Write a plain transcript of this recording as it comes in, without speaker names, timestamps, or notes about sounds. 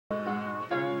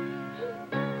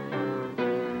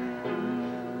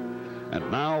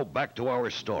And now, back to our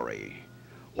story.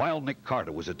 While Nick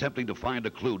Carter was attempting to find a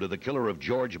clue to the killer of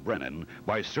George Brennan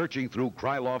by searching through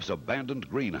Kryloff's abandoned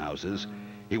greenhouses,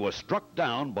 he was struck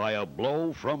down by a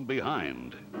blow from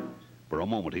behind. For a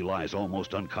moment, he lies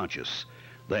almost unconscious.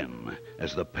 Then,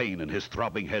 as the pain in his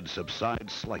throbbing head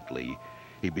subsides slightly,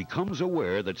 he becomes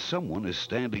aware that someone is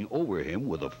standing over him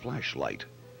with a flashlight.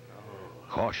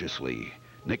 Cautiously,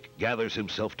 Nick gathers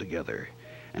himself together,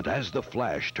 and as the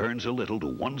flash turns a little to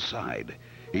one side,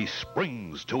 he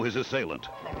springs to his assailant.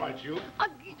 All right, you.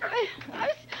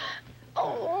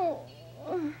 Oh.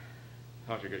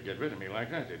 Thought you could get rid of me like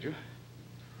that, did you?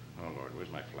 Oh, Lord, where's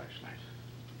my flashlight?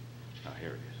 Now, here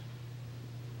it is.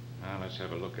 Now, let's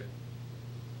have a look at...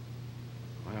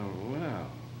 Well,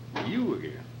 you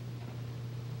again.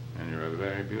 And you're a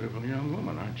very beautiful young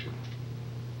woman, aren't you?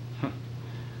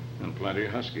 And plenty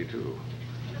husky, too.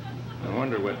 I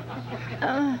wonder what...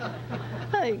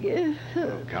 I guess...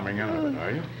 Coming out of it,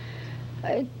 are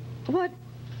you? What?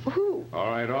 Who?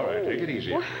 All right, take it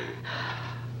easy.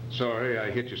 Sorry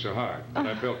I hit you so hard, but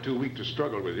I felt too weak to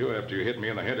struggle with you after you hit me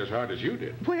in the head as hard as you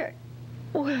did. Where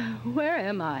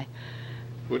am I?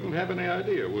 Wouldn't have any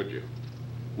idea, would you?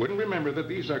 Wouldn't remember that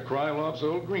these are Kryloff's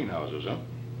old greenhouses, huh?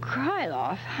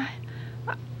 Kryloff?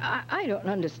 I don't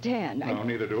understand. No,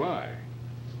 neither do I.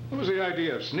 What was the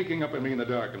idea of sneaking up on me in the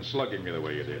dark and slugging me the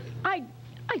way you did? I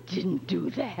didn't do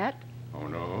that. Oh,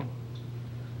 no?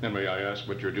 Then may I ask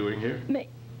what you're doing here? May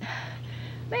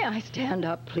I stand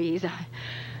up, please?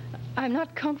 I'm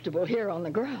not comfortable here on the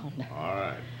ground. All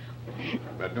right.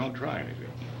 But don't try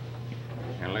anything.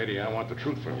 And, lady, I want the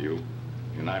truth from you,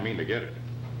 and I mean to get it.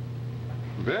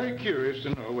 I'm very curious to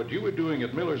know what you were doing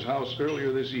at Miller's house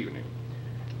earlier this evening.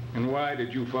 And why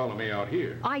did you follow me out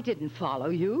here? I didn't follow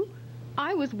you.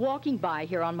 I was walking by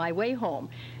here on my way home,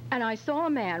 and I saw a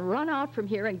man run out from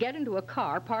here and get into a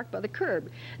car parked by the curb.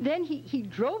 Then he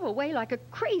drove away like a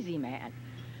crazy man.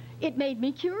 It made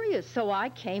me curious, so I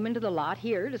came into the lot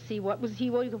here to see what he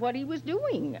was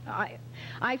doing.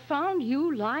 I found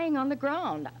you lying on the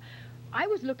ground. I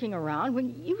was looking around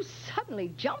when you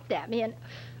suddenly jumped at me and...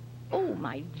 Oh,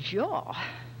 my jaw.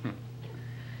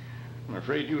 I'm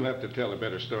afraid you'll have to tell a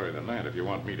better story than that if you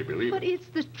want me to believe it. But it's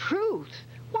the truth.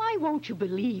 Why won't you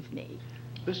believe me?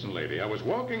 Listen, lady, I was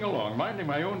walking along, minding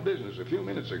my own business a few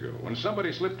minutes ago, when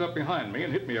somebody slipped up behind me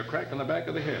and hit me a crack on the back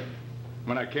of the head.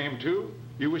 When I came to,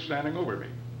 you were standing over me.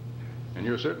 And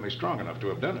you're certainly strong enough to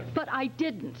have done it. But I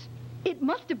didn't. It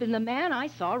must have been the man I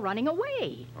saw running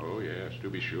away. Oh, yes, to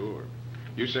be sure.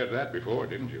 You said that before,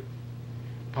 didn't you?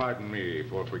 Pardon me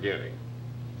for forgetting.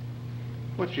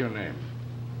 What's your name?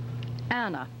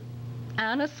 Anna.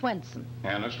 Anna Swenson.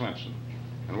 Anna Swenson.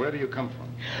 And where do you come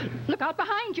from? Look out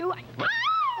behind you. What?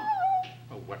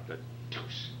 Oh, what the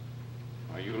deuce?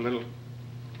 Are you a little...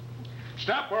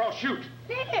 Stop or I'll shoot.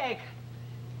 Nick!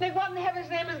 Nick, what in heaven's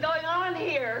name is going on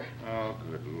here? Oh,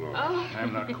 good Lord. Oh.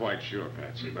 I'm not quite sure,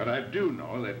 Patsy, but I do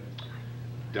know that...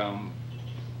 Dumb.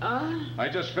 I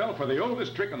just fell for the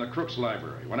oldest trick in the Crook's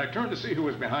library. When I turned to see who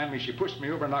was behind me, she pushed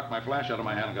me over, knocked my flash out of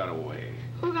my hand, and got away.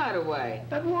 Who got away?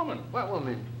 That woman. What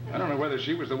woman? I don't know whether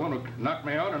she was the one who knocked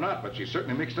me out or not, but she's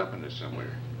certainly mixed up in this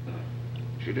somewhere.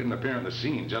 She didn't appear on the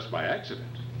scene just by accident.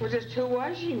 Well, just who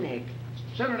was she, Nick?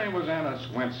 Said her name was Anna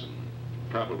Swenson.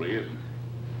 Probably isn't.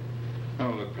 Oh,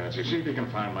 look, Patsy, see if you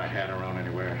can find my hat around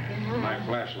anywhere. My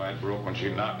flashlight broke when she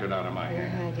knocked it out of my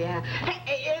hand. Yeah.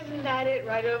 Hey, isn't that it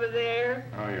right over there?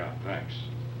 Oh, yeah, thanks.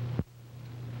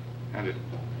 And it...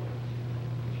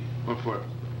 What for?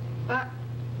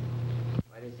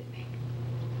 What is it, Nick?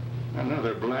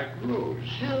 Another black rose.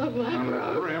 A black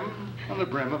rose? On the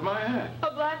brim of my hat.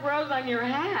 A black rose on your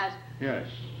hat? Yes.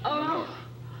 Oh. Look.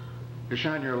 You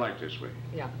shine your light this way.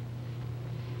 Yeah.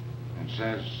 It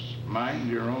says, mind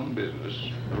your own business.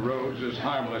 The rose is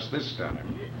harmless this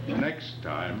time. Next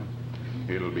time,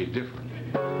 it'll be different.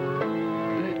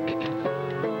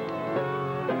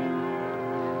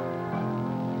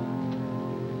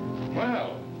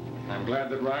 Well, I'm glad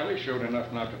that Riley showed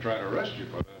enough not to try to arrest you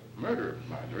for the murder,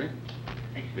 Marjorie.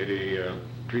 Did he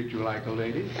treat you like a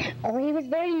lady? Oh, he was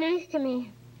very nice to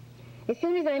me. As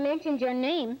soon as I mentioned your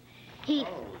name, he...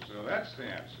 Oh, so that's the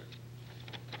answer.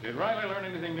 Did Riley learn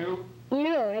anything new?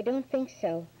 No, I don't think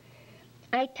so.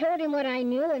 I told him what I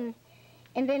knew,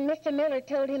 and then Mr. Miller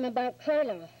told him about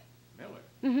Kryloff. Miller?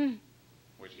 Mm-hmm.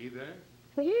 Was he there?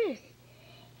 Well, yes.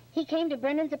 He came to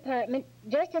Brennan's apartment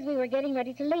just as we were getting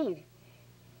ready to leave.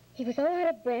 He was all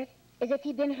out of breath, as if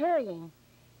he'd been hurrying.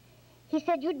 He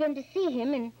said you'd been to see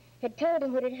him and had told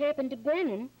him what had happened to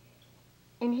Brennan,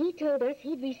 and he told us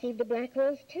he'd received the black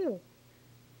rose, too.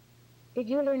 Did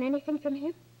you learn anything from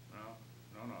him?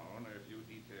 No, only a few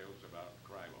details about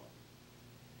Kryloff.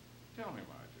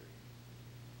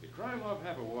 Krylov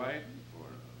have a wife or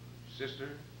a sister,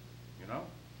 you know?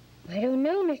 I don't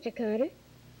know, Mr. Carter.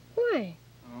 Why?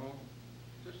 Oh,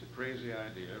 just a crazy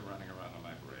idea running around in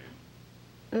my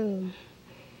brain.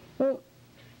 Well,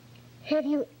 have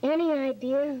you any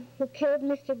idea who killed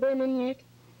Mr. Brennan yet?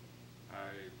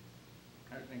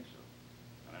 I think so,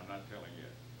 and I'm not telling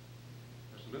yet.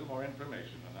 Just a little more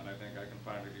information, and then I think I can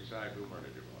finally decide who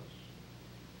murdered you was.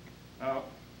 Now,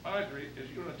 Audrey,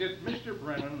 did Mr.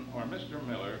 Brennan or Mr.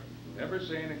 Miller ever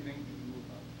say anything to you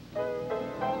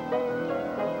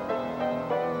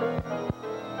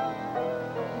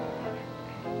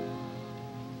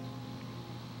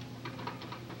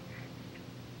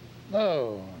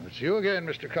Oh, it's you again,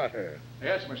 Mr. Carter.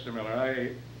 Yes, Mr.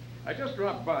 Miller. I just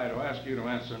dropped by to ask you to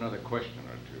answer another question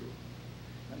or two.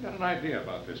 I've got an idea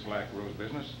about this Black Rose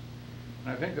business,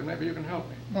 and I think that maybe you can help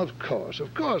me. Of course,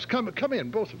 of course. Come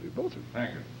in, both of you, both of you.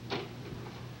 Thank you.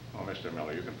 Oh, Mr.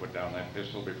 Miller, you can put down that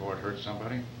pistol before it hurts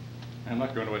somebody. I'm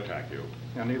not going to attack you,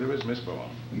 and neither is Miss Bowen.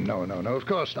 No, of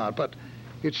course not, but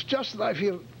it's just that I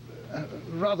feel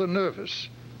rather nervous.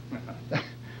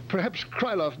 Perhaps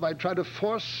Krylov might try to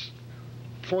force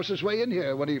his way in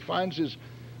here when he finds his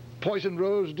poison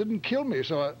rose didn't kill me,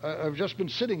 so I've just been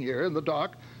sitting here in the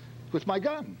dark with my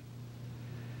gun.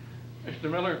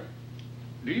 Mr. Miller,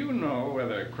 do you know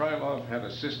whether Krylov had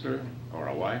a sister or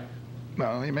a wife?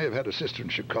 Well, he may have had a sister in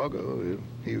Chicago.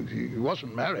 He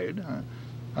wasn't married,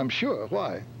 I'm sure.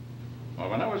 Why? Well,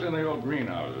 when I was in the old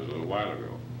greenhouses a little while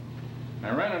ago, I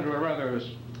ran into a rather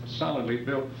solidly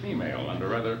built female under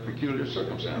rather peculiar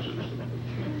circumstances.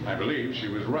 I believe she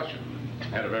was Russian,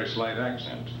 had a very slight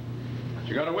accent.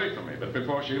 She got away from me, but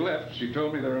before she left, she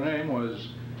told me that her name was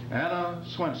Anna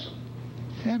Swenson.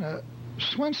 Anna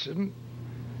Swenson?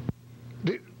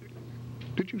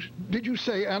 Did you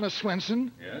say Anna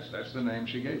Swenson? Yes, that's the name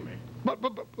she gave me. But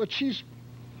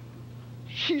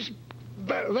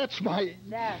that's my...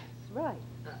 That's right.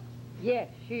 Yes,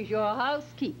 she's your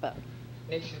housekeeper.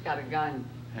 Maybe she's got a gun.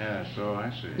 Yeah, so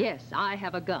I see. Yes, I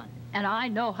have a gun, and I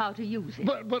know how to use it.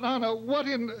 But Anna, what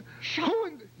in... Who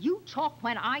in... You talk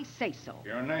when I say so.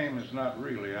 Your name is not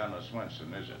really Anna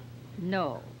Swenson, is it?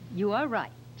 No, you are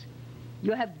right.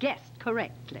 You have guessed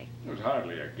correctly. It was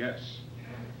hardly a guess.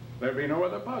 There'd be no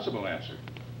other possible answer.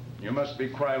 You must be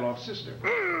Krylov's sister.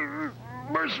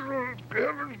 Merciful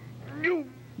heavens, you...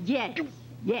 Yes,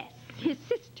 his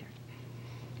sister.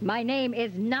 My name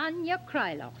is Nanya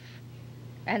Krylov.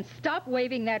 And stop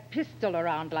waving that pistol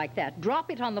around like that.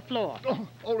 Drop it on the floor. Oh,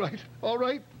 all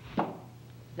right.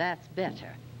 That's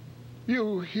better.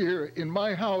 You here in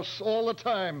my house all the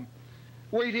time,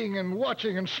 waiting and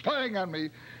watching and spying on me,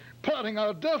 plotting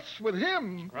our deaths with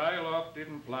him. Krylov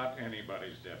didn't plot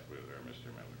anybody's death with her,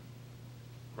 Mr. Miller.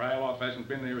 Krylov hasn't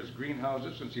been near his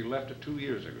greenhouses since he left it 2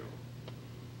 years ago.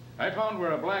 I found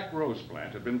where a black rose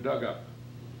plant had been dug up.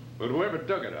 But whoever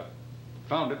dug it up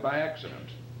found it by accident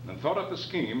and thought up the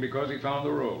scheme because he found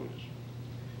the rose.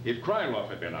 If Krylov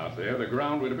had been out there, the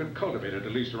ground would have been cultivated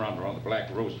at least around the black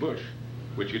rose bush,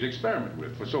 which he'd experimented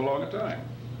with for so long a time.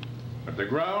 But the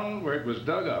ground where it was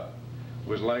dug up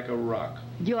was like a rock.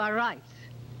 You are right.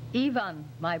 Ivan,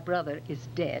 my brother, is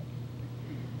dead.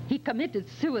 He committed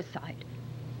suicide.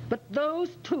 But those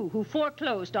two who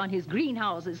foreclosed on his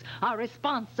greenhouses are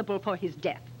responsible for his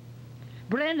death.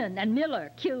 Brennan and Miller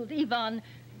killed Ivan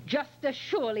just as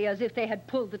surely as if they had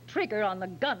pulled the trigger on the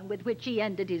gun with which he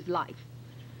ended his life.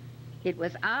 It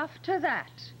was after that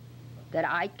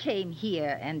I came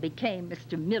here and became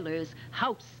Mr. Miller's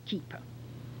housekeeper.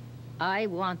 I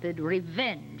wanted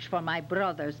revenge for my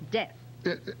brother's death.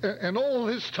 And all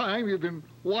this time you've been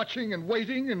watching and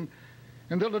waiting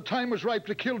until the time was ripe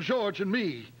to kill George and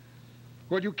me.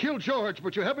 Well, you killed George,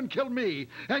 but you haven't killed me,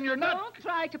 and you're not... Don't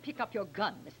try to pick up your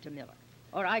gun, Mr. Miller,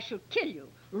 or I shall kill you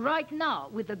right now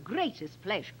with the greatest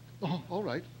pleasure. Oh, all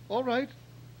right.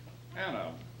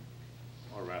 Anna,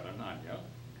 or rather Nanya,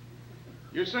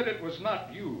 you said it was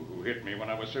not you who hit me when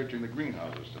I was searching the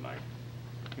greenhouses tonight.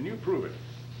 Can you prove it?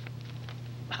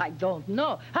 I don't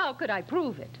know. How could I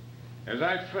prove it? As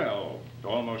I fell,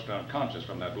 almost unconscious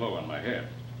from that blow on my head,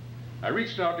 I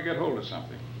reached out to get hold of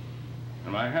something,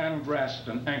 and my hand grasped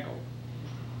an ankle.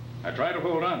 I tried to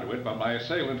hold on to it, but my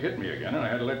assailant hit me again, and I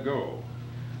had to let go.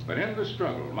 But in the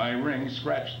struggle, my ring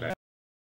scratched that.